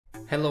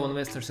Hello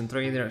investors and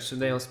traders,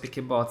 today I'll speak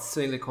about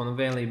Silicon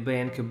Valley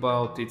Bank,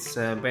 about its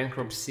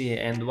bankruptcy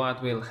and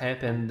what will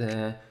happen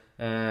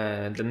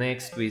the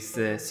next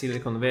with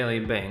Silicon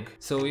Valley Bank.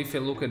 So if you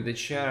look at the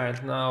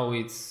chart now,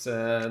 it's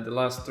the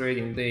last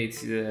trading day,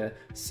 it's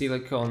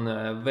Silicon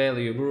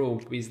Valley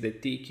Group with the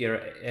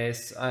ticker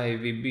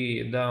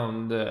SVB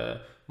down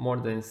more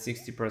than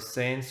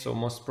 60%, so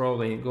most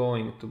probably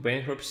going to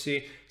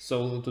bankruptcy.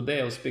 So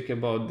today I'll speak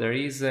about the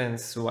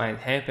reasons why it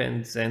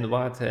happens and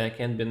what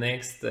can be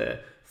next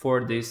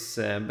for this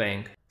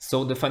bank.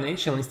 So the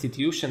financial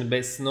institution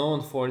best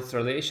known for its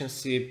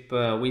relationship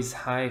with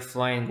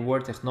high-flying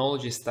world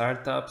technology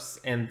startups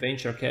and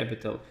venture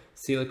capital,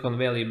 Silicon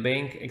Valley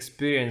Bank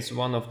experienced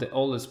one of the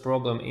oldest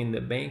problems in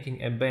the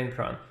banking and bank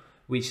run,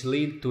 which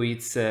led to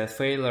its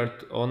failure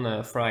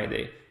on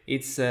Friday.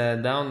 Its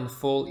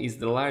downfall is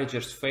the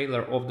largest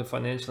failure of the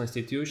financial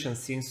institution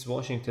since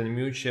Washington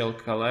Mutual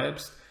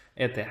collapsed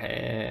at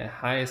the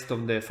highest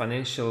of the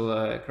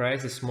financial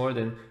crisis more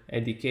than a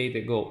decade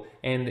ago,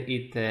 and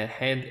it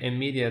had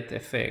immediate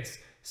effects.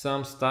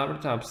 Some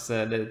startups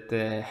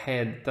that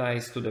had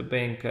ties to the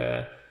bank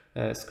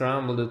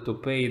scrambled to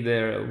pay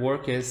their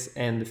workers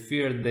and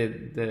feared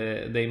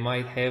that they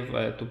might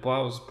have to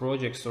pause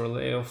projects or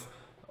lay off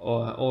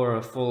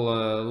or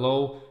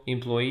follow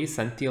employees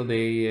until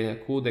they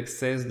could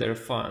access their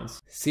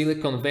funds.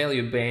 Silicon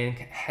Valley Bank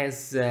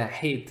has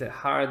hit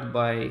hard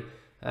by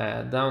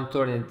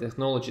downturn in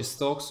technology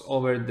stocks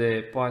over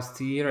the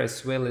past year,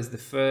 as well as the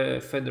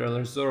Federal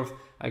Reserve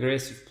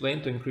aggressive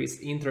plan to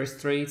increase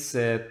interest rates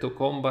to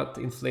combat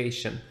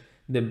inflation.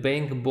 The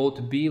bank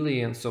bought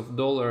billions of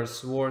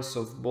dollars worth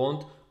of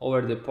bond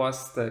over the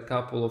past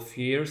couple of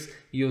years,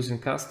 using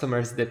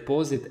customers'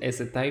 deposit as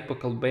a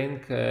typical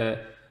bank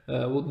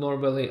would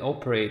normally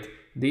operate.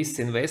 These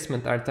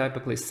investments are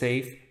typically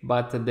safe,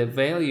 but the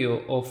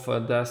value of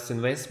those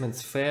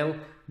investments fell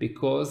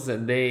because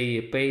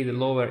they paid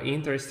lower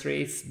interest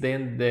rates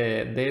than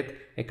the debt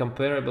a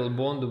comparable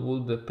bond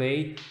would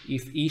pay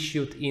if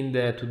issued in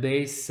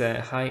today's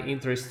high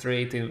interest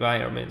rate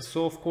environment.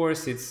 So of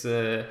course it's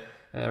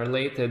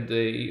related,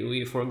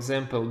 for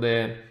example,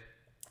 the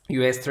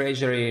US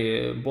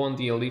Treasury bond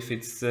yield, if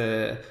it's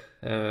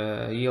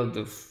yield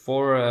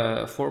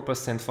 4%,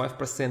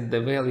 5%,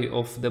 the value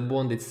of the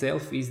bond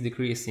itself is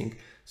decreasing.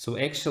 So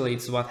actually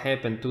it's what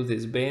happened to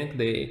this bank.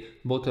 They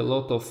bought a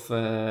lot of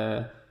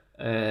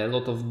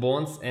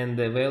bonds, and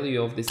the value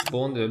of this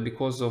bond,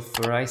 because of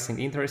rising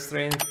interest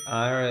rate,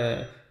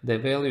 the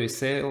value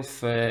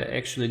itself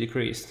actually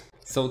decreased.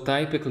 So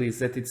typically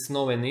that it's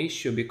not an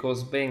issue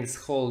because banks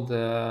hold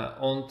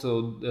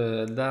onto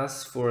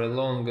those for a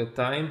long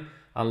time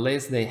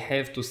unless they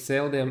have to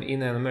sell them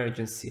in an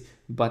emergency.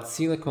 But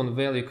Silicon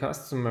Valley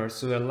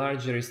customers were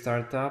largely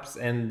startups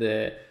and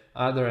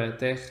other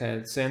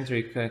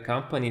tech-centric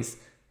companies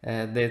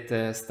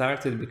that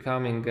started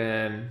becoming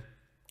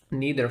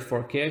neither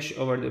for cash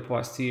over the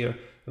past year.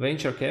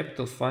 Venture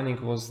capital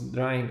funding was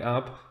drying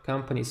up.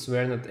 Companies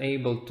were not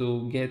able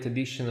to get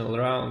additional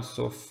rounds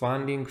of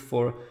funding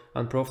for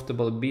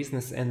unprofitable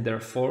business and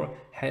therefore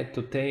had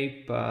to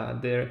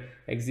tap their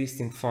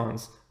existing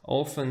funds.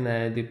 Often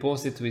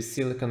deposit with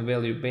Silicon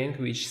Valley Bank,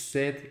 which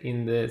sat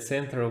in the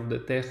center of the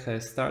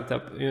tech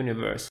startup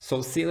universe.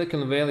 So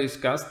Silicon Valley's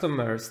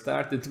customers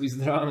started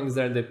withdrawing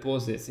their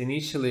deposits.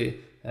 Initially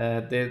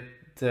that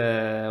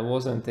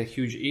wasn't a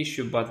huge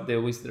issue, but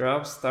the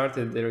withdrawal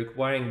started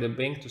requiring the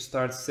bank to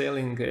start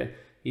selling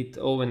its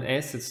own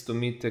assets to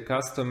meet the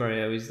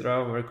customer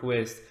withdrawal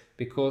request.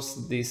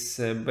 Because this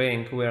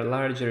bank were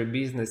larger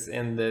business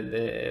and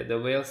the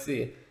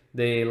wealthy,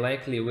 they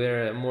likely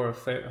were more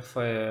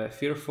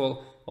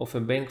fearful of a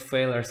bank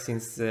failure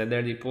since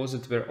their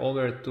deposits were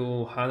over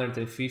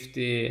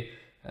 250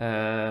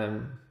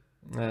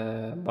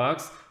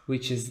 bucks,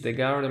 which is the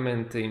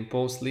government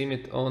imposed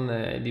limit on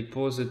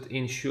deposit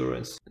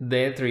insurance.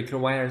 That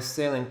requires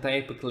selling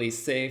typically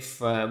safe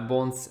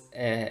bonds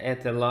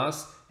at a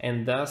loss,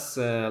 and thus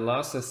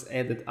losses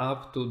added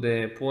up to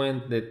the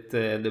point that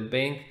the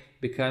bank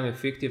became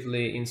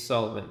effectively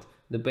insolvent.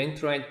 The bank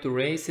tried to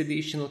raise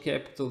additional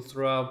capital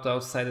throughout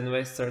outside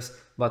investors,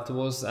 but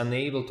was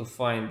unable to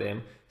find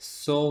them.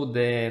 So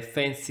the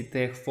fancy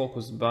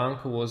tech-focused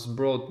bank was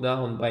brought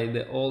down by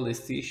the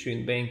oldest issue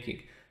in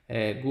banking,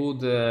 a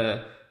good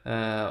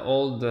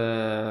old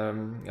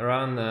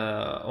run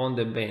on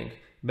the bank.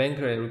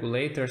 Bank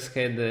regulators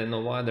had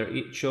no other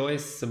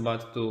choice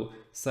but to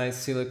seize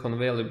Silicon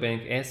Valley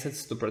Bank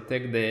assets to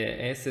protect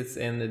the assets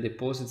and the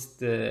deposits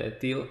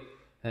till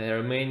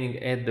remaining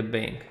at the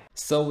bank.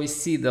 So we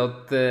see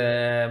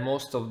that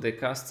most of the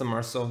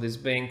customers of this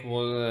bank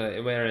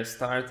were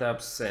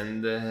startups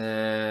and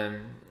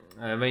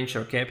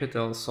venture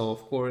capital. So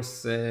of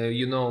course, the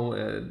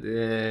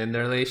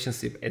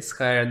relationship, as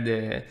higher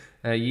the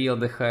yield,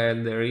 the higher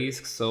the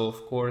risk. So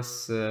of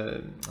course,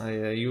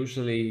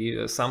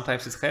 usually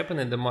sometimes it's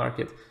happened in the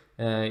market.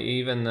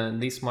 Even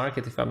this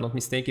market, if I'm not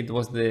mistaken, it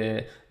was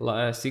the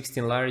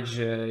 16th large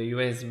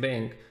US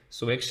bank.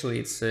 So actually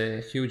it's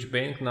a huge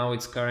bank. Now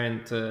its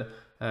current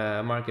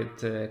market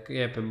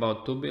cap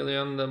about $2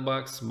 billion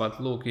bucks, but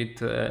look, it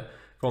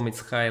from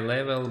its high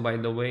level, by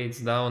the way,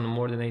 it's down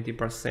more than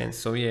 80%.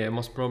 So yeah,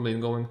 most probably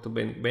going to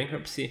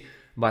bankruptcy.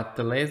 But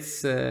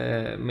let's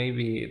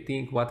maybe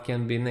think what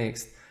can be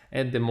next.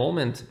 At the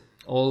moment,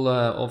 all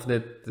of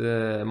that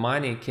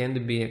money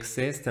can be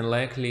accessed and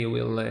likely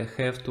will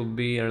have to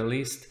be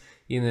released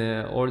in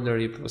an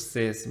orderly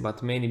process,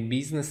 but many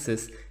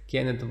businesses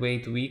cannot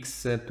wait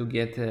weeks to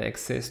get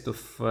access to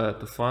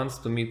funds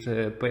to meet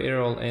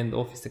payroll and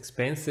office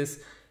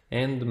expenses,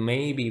 and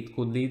maybe it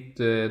could lead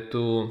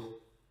to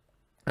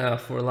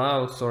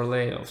furloughs or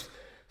layoffs.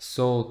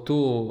 So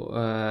too,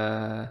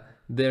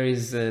 there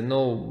is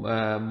no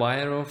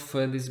buyer of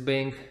this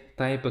bank.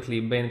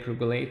 Typically, bank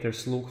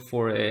regulators look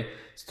for a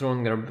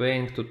stronger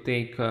bank to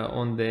take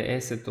on the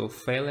asset of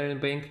failure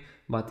bank,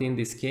 but in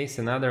this case,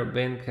 another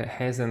bank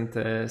hasn't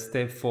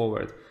stepped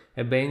forward.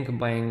 A bank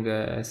buying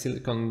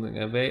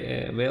Silicon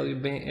Valley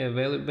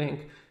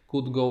Bank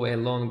could go a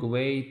long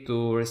way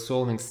to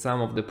resolving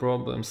some of the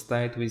problems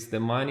tied with the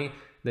money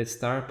that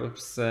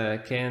startups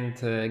can't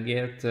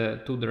get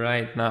to the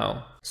right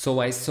now. So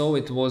I saw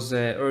it was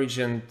an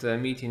urgent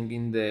meeting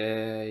in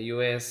the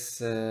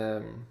US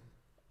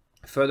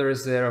Federal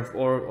Reserve,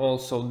 or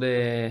also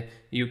the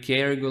UK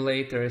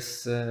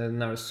regulators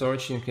now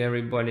searching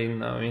everybody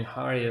now in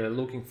hurry,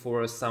 looking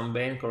for some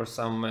bank or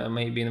some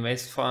maybe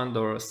invest fund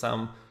or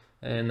some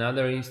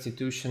another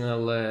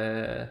institutional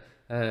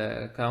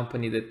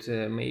company that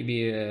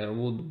maybe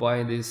would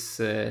buy this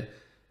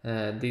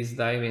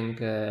diving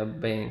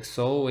bank.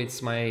 So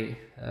it's my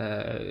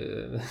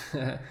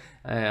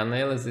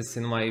analysis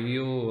in my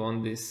view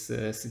on this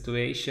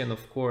situation.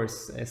 Of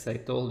course, as I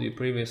told you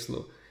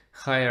previously,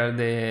 higher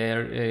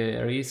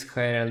the risk,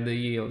 higher the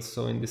yield.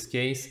 So in this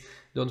case,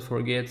 don't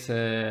forget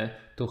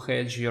to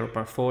hedge your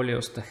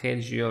portfolios, to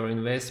hedge your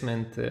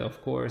investment.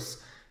 Of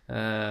course,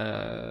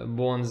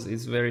 bonds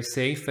is very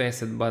safe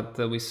asset, but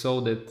we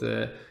saw that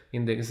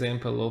in the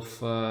example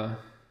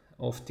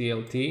of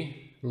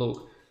TLT.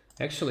 Look,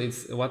 actually,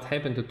 it's what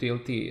happened to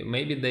TLT.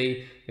 Maybe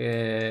they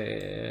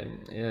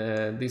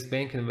this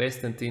bank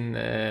invested in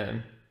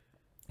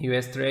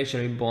US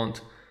Treasury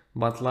bond,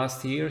 but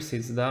last year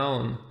it's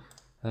down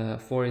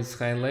for its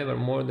high level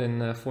more than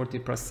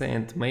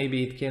 40%.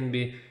 Maybe it can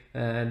be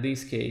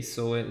this case.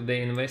 So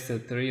they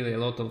invested really a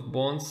lot of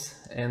bonds,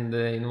 and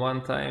in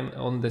one time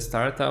on the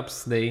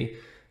startups they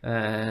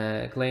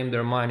claimed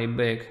their money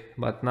back,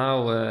 but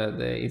now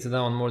it's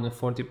down more than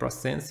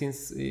 40%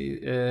 since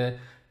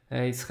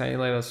its high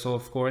level. So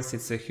of course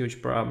it's a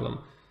huge problem.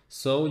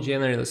 So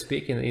generally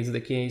speaking, it's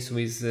the case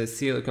with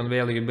Silicon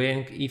Valley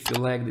Bank. If you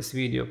like this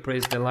video,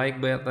 press the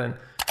like button.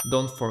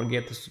 Don't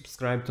forget to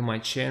subscribe to my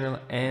channel,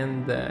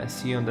 and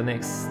see you on the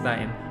next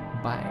time.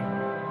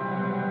 Bye.